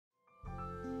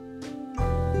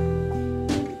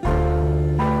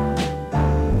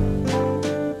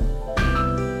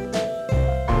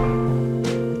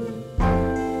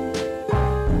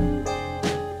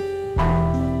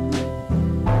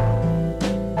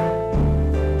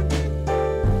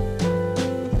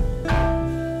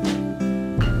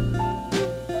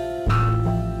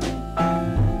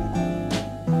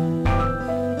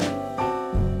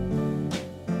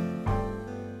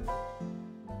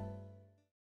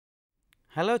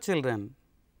Hello children,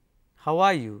 how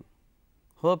are you?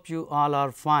 Hope you all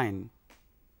are fine.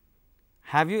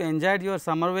 Have you enjoyed your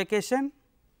summer vacation?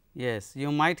 Yes, you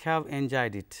might have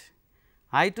enjoyed it.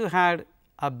 I too had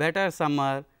a better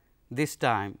summer this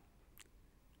time.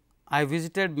 I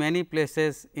visited many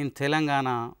places in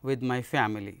Telangana with my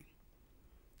family.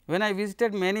 When I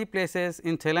visited many places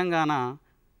in Telangana,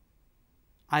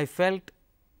 I felt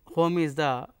home is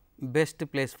the best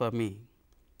place for me.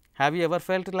 Have you ever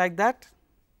felt like that?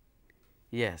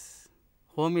 Yes,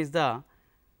 home is the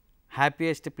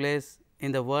happiest place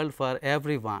in the world for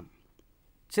everyone.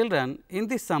 Children, in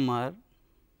this summer,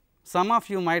 some of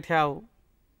you might have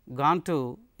gone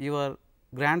to your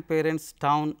grandparents'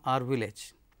 town or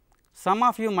village. Some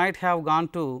of you might have gone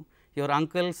to your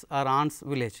uncle's or aunt's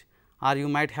village, or you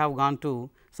might have gone to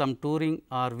some touring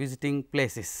or visiting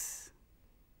places.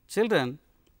 Children,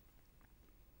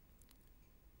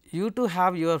 you too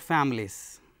have your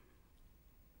families,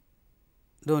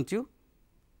 don't you?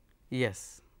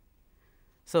 Yes.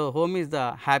 So, home is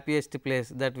the happiest place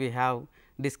that we have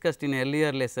discussed in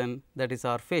earlier lesson, that is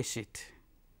our face sheet.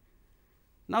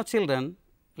 Now, children,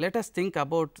 let us think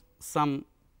about some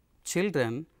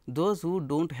children, those who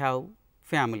do not have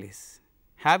families.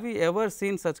 Have you ever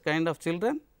seen such kind of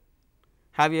children?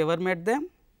 Have you ever met them?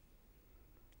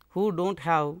 Who do not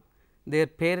have their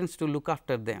parents to look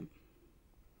after them.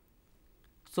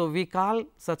 So, we call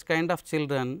such kind of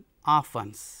children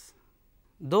orphans.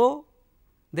 Though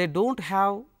they do not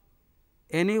have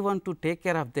anyone to take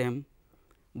care of them,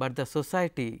 but the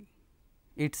society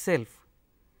itself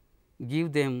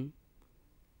give them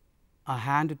a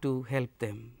hand to help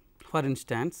them. For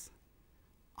instance,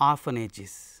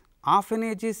 orphanages.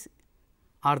 Orphanages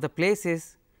are the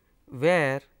places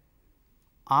where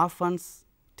orphans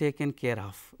taken care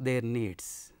of their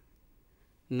needs.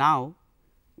 Now,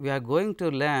 we are going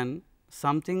to learn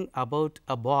something about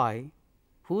a boy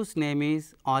whose name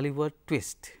is Oliver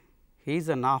Twist. He is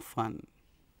an orphan.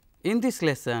 In this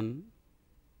lesson,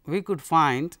 we could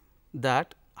find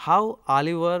that how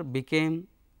Oliver became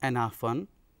an orphan,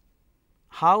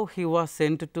 how he was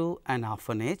sent to an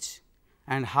orphanage,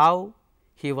 and how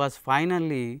he was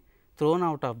finally thrown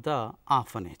out of the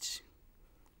orphanage.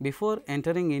 Before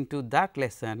entering into that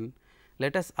lesson,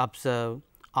 let us observe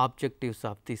objectives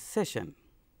of this session.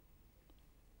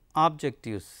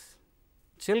 Objectives.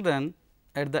 Children,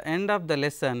 at the end of the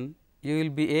lesson, you will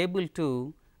be able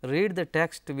to read the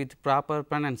text with proper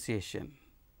pronunciation.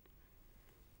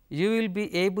 You will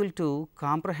be able to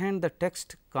comprehend the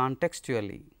text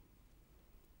contextually.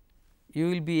 You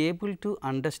will be able to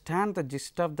understand the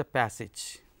gist of the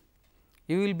passage.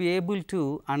 You will be able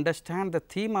to understand the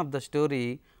theme of the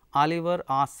story, Oliver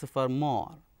asks for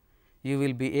more. You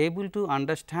will be able to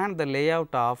understand the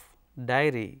layout of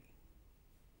diary.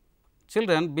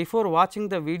 Children, before watching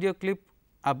the video clip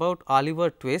about Oliver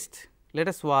Twist, let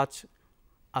us watch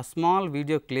a small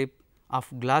video clip of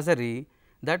glossary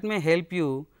that may help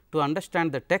you to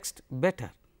understand the text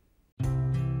better.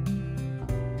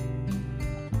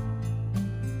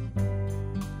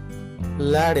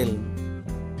 Ladle,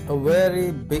 a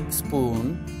very big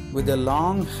spoon with a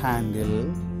long handle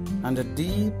and a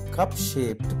deep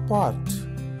cup-shaped pot,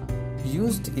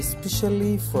 used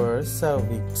especially for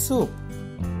serving soup.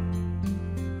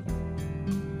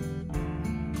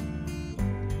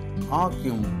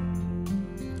 Acuum,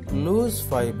 loose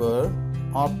fiber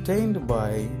obtained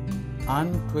by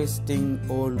untwisting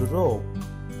old rope.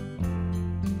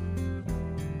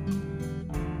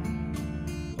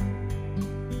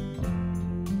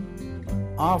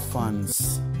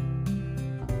 Orphans,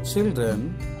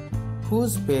 children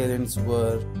whose parents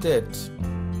were dead.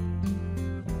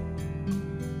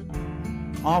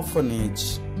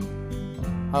 Orphanage,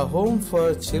 a home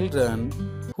for children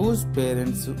whose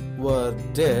parents were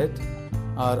dead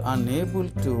or unable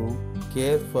to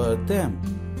care for them.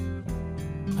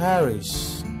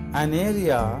 Parish, an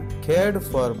area cared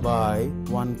for by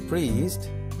one priest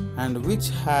and which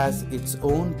has its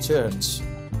own church,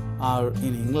 or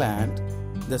in England,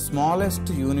 the smallest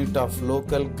unit of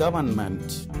local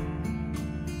government.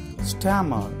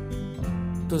 Stammer,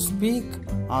 to speak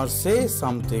or say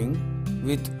something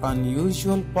with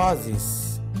unusual pauses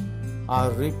or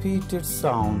repeated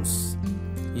sounds,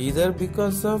 either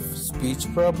because of speech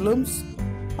problems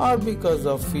or because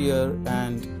of fear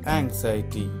and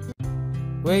anxiety.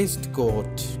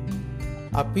 Waistcoat,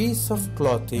 a piece of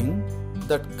clothing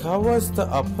that covers the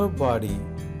upper body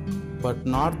but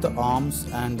not the arms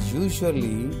and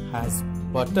usually has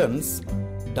buttons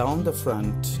down the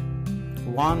front,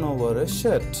 one over a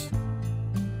shirt.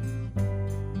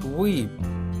 Weep,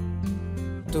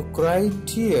 to cry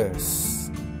tears.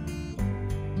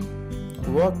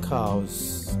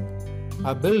 workhouse,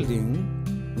 a building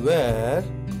where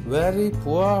very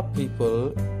poor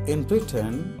people in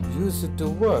Britain used to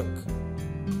work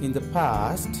in the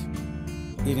past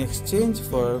in exchange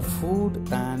for food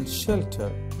and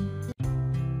shelter.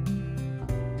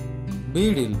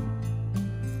 Beadle,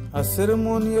 a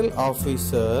ceremonial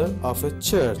officer of a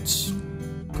church,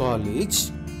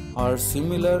 college, or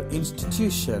similar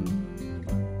institution.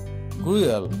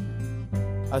 Gruel,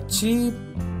 a cheap,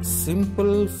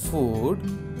 simple food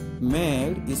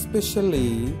made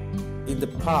especially in the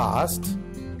past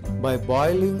by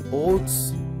boiling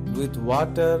oats with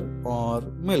water or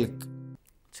milk.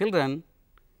 Children,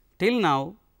 till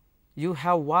now you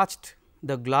have watched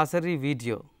the glossary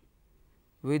video.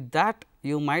 With that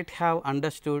you might have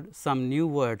understood some new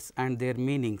words and their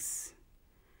meanings.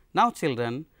 Now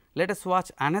children, let us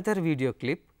watch another video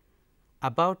clip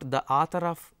about the author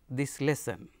of this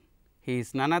lesson. He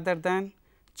is none other than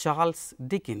Charles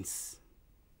Dickens.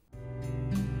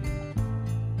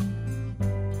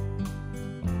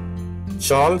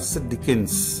 Charles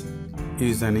Dickens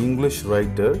is an English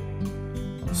writer,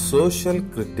 social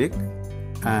critic,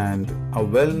 and a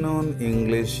well-known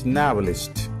English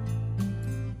novelist.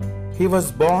 He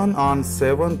was born on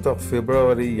 7th of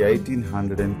February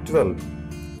 1812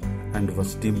 and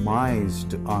was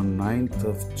demised on 9th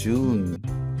of June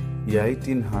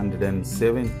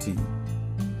 1870.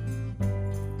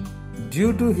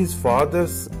 Due to his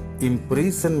father's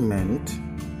imprisonment,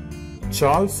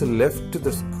 Charles left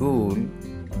the school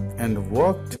and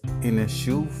worked in a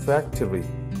shoe factory.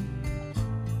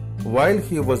 While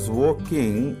he was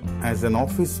working as an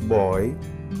office boy,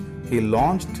 he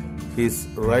launched his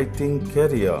writing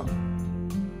career.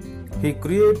 He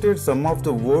created some of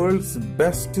the world's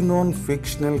best-known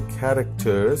fictional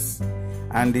characters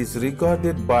and is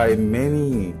regarded by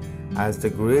many as the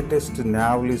greatest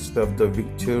novelist of the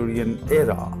Victorian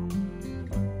era.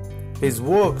 His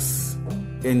works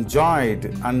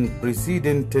enjoyed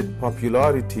unprecedented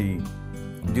popularity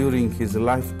during his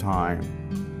lifetime,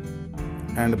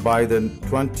 and by the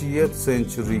 20th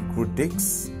century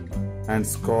critics and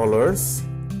scholars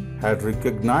had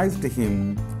recognized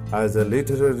him as a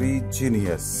literary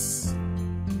genius.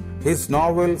 His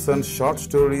novels and short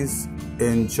stories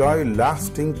enjoy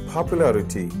lasting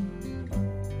popularity.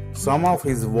 Some of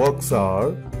his works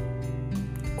are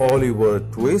Oliver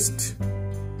Twist,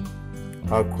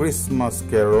 A Christmas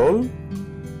Carol,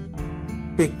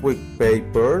 Pickwick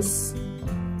Papers,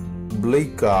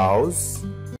 Bleak House,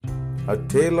 A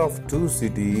Tale of Two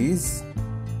Cities,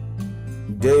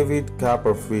 David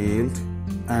Copperfield,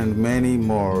 and many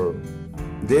more.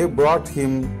 They brought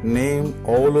him name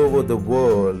all over the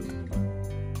world.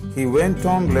 He went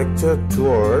on lecture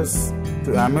tours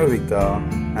to America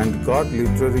and got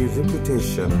literary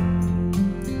reputation.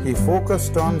 He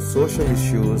focused on social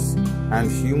issues and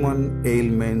human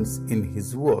ailments in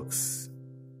his works.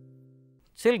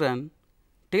 Children,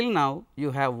 till now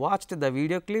you have watched the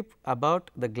video clip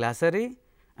about the glossary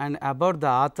and about the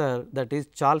author, that is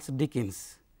Charles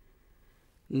Dickens.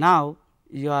 Now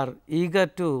you are eager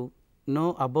to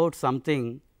know about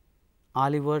something,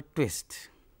 Oliver Twist.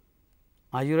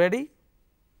 Are you ready?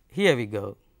 Here we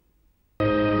go.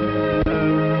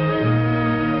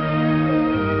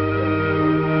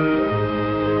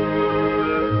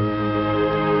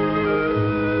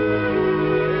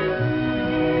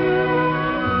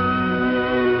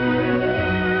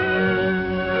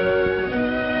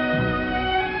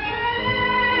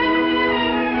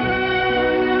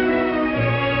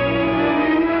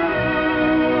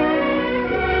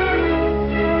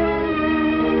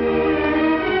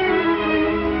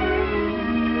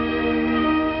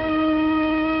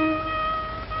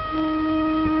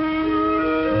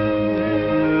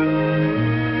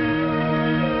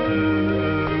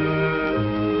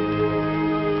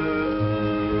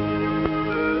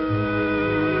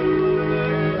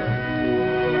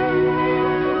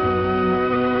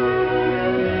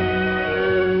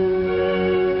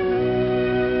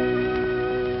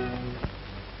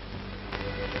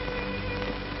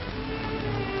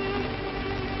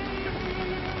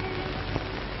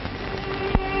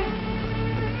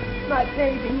 My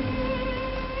baby,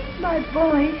 my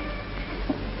boy,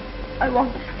 I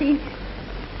want to see it.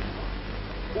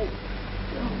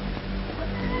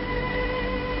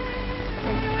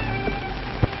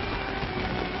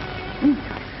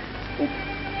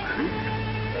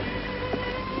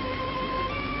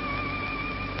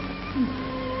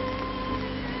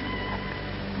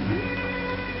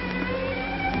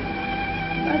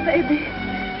 My baby,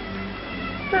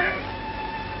 my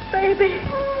baby.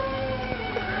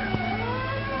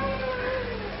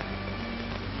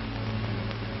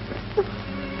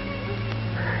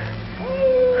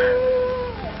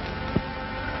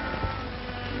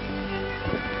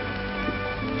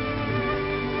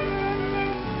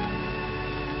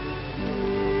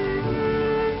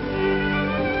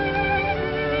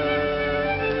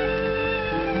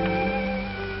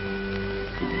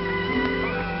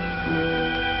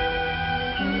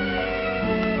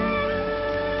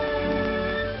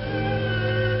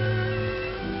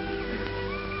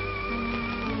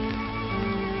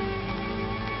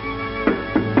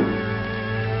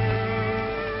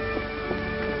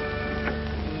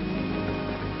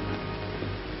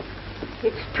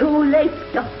 too late,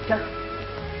 Doctor.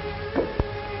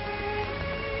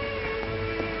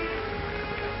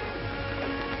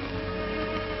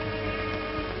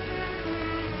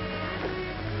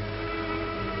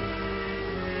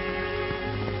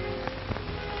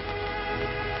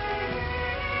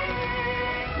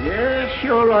 Yes,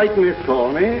 you're right, Miss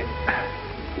Thorny.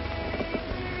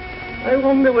 I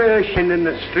wonder where she's in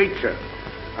the street, sir.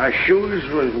 Her shoes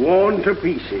was worn to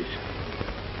pieces.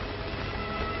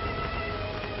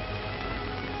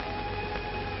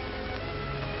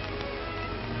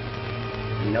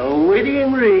 No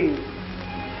wedding ring.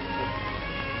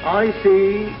 I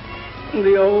see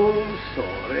the old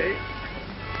story.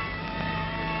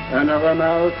 Another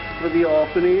mouth for the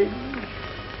orphanage.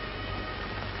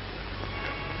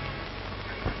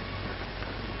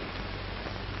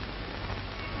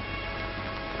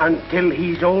 Until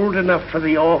he's old enough for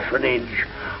the orphanage,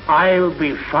 I'll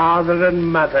be father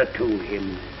and mother to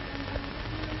him.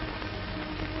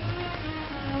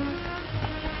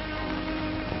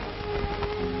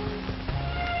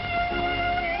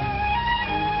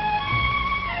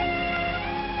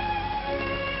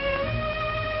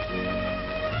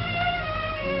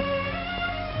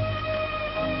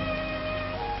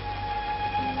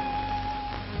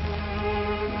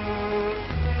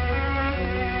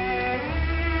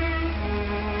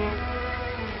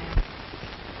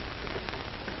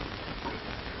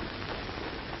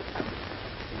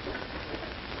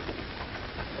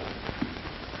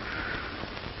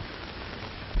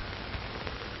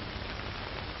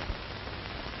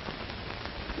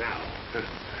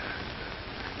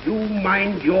 You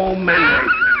mind your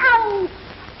manners. Ow!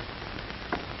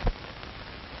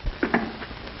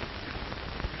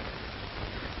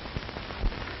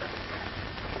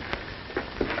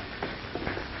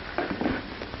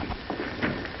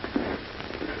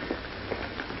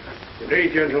 Good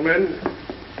day, gentlemen.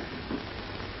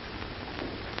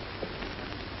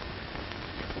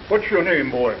 What's your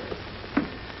name, boy?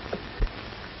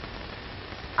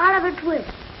 Oliver Twist.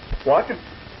 What?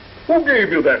 Who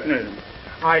gave you that name?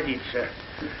 I did, sir.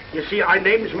 You see, I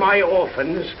names my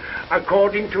orphans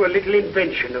according to a little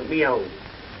invention of me own.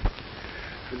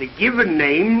 The given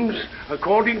names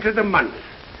according to the month.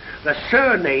 The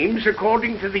surnames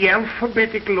according to the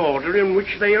alphabetical order in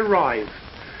which they arrive.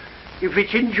 If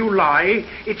it's in July,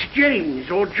 it's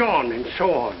James or John and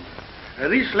so on.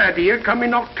 This lad here come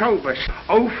in October.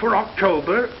 O for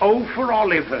October, O for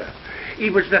Oliver. He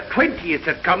was the 20th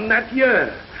that come that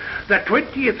year. The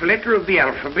 20th letter of the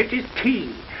alphabet is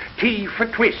T. T for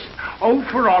twist. O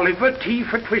for Oliver, T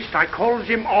for twist. I calls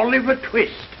him Oliver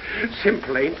Twist.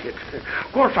 Simple, ain't it?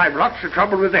 Of course, I've lots of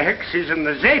trouble with the hexes and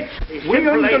the Zs. We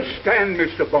understand,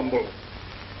 Mr. Bumble.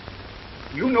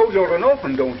 You know you're an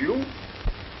orphan, don't you?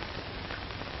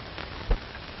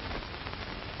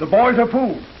 The boy's a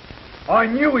fool. I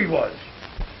knew he was.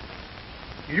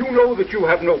 You know that you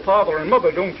have no father and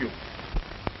mother, don't you?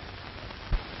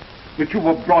 That you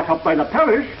were brought up by the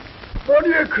parish? What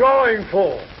are you crying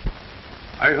for?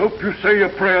 I hope you say your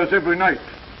prayers every night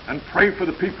and pray for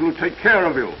the people who take care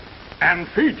of you and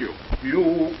feed you.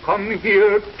 You come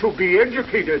here to be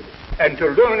educated and to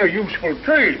learn a useful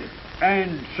trade.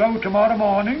 And so tomorrow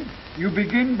morning you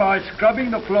begin by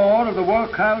scrubbing the floor of the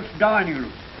workhouse dining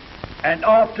room. And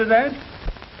after that,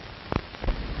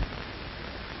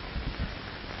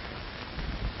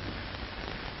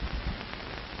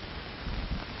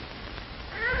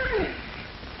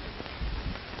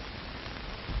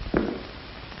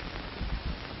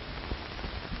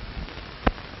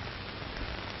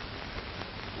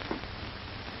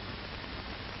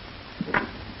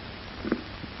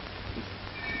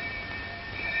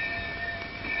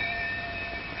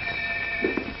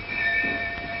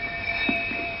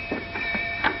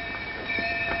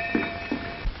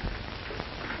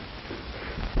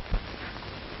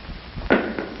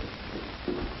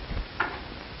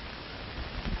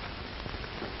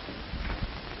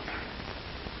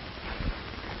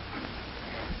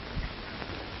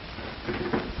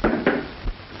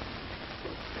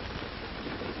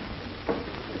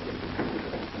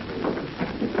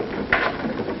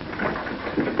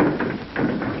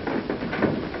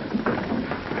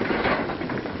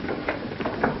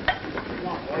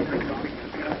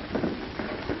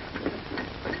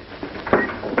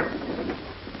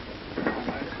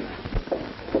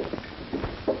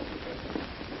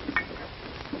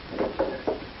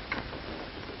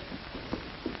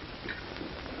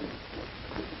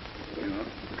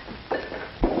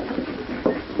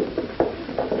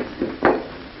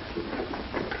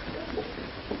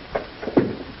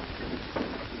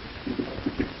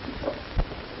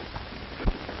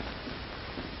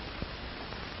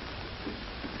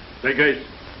 Hey, guys,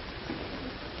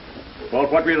 for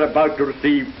what we are about to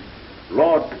receive.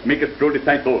 Lord, make us true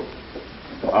disciples.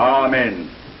 Amen.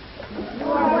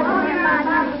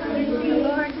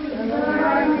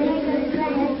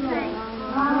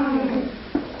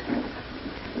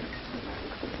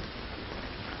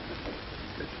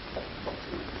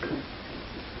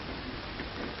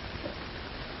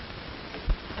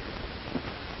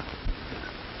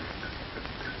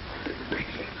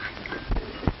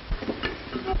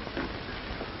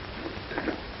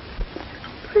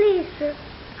 Please, sir,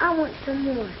 I want some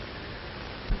more.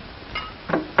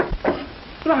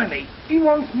 Blimey, he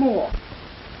wants more.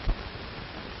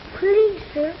 Please,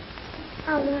 sir,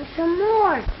 I want some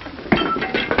more.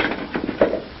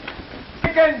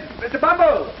 Again, Mr.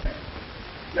 Bumble!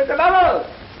 Mr. Bumble!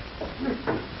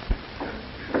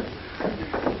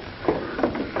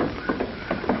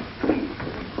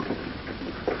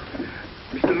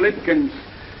 Mr. Lincoln's,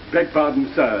 beg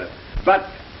pardon, sir, but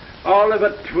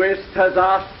Oliver Twist has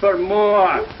asked for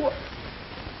more.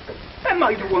 Am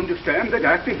I to understand that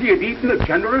after he had eaten the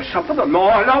generous supper the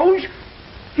law allows,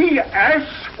 he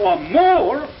asks for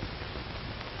more?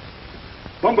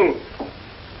 Bumble,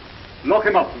 lock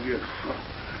him up. Yes,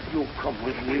 you come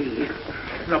with me.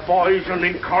 The boy's an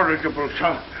incorrigible,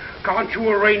 sir. Can't you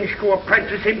arrange to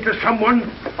apprentice him to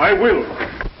someone? I will.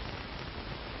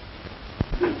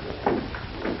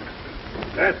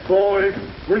 That boy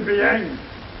will be hanged.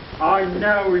 I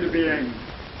know he'll be hanged.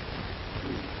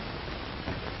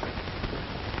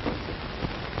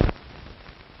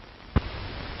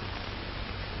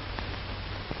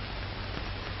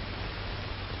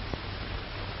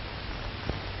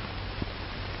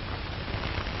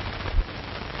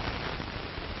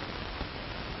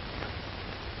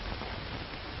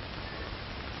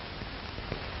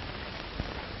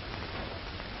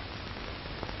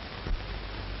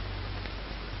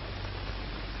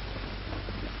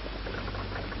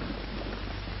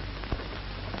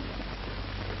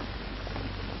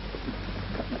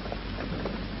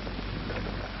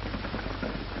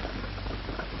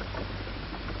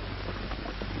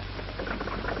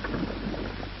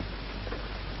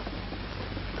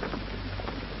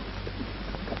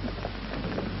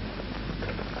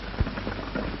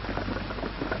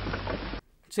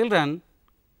 Children,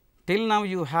 till now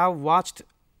you have watched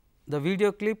the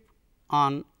video clip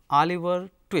on Oliver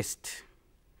Twist.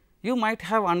 You might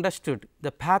have understood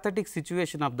the pathetic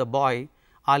situation of the boy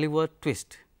Oliver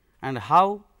Twist and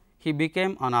how he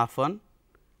became an orphan,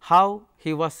 how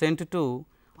he was sent to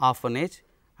orphanage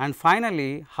and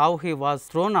finally, how he was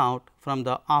thrown out from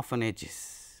the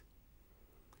orphanages.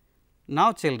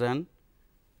 Now, children,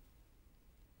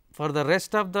 for the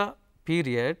rest of the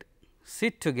period,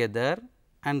 sit together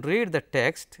and read the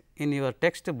text in your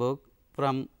textbook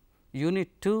from Unit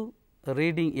 2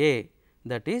 Reading A,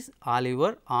 that is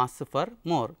Oliver asks for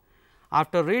more.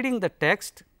 After reading the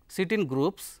text, sit in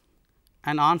groups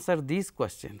and answer these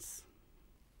questions.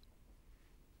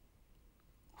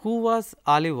 Who was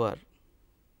Oliver?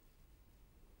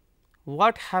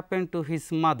 What happened to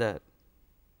his mother?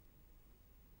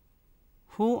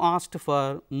 Who asked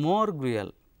for more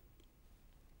gruel?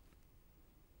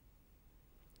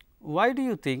 Why do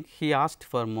you think he asked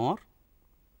for more?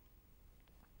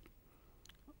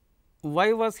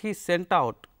 Why was he sent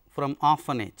out from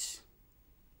orphanage?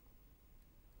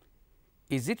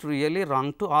 Is it really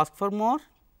wrong to ask for more?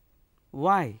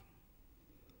 Why?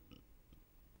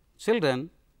 Children,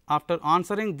 after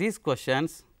answering these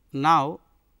questions, now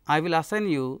I will assign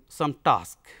you some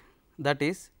task, that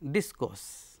is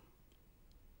discourse.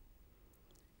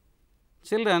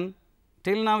 Children,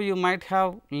 till now you might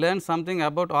have learned something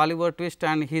about Oliver Twist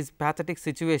and his pathetic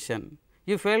situation.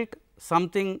 You felt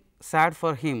something sad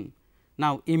for him.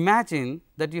 Now, imagine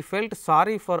that you felt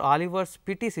sorry for Oliver's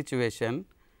pity situation.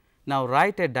 Now,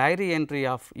 write a diary entry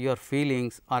of your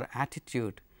feelings or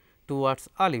attitude towards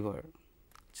Oliver.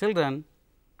 Children,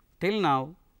 till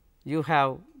now you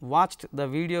have watched the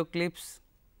video clips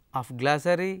of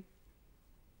glossary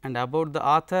and about the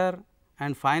author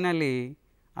and finally,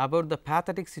 about the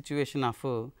pathetic situation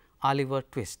of Oliver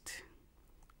Twist.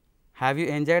 Have you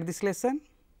enjoyed this lesson?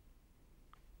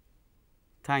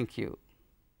 Thank you.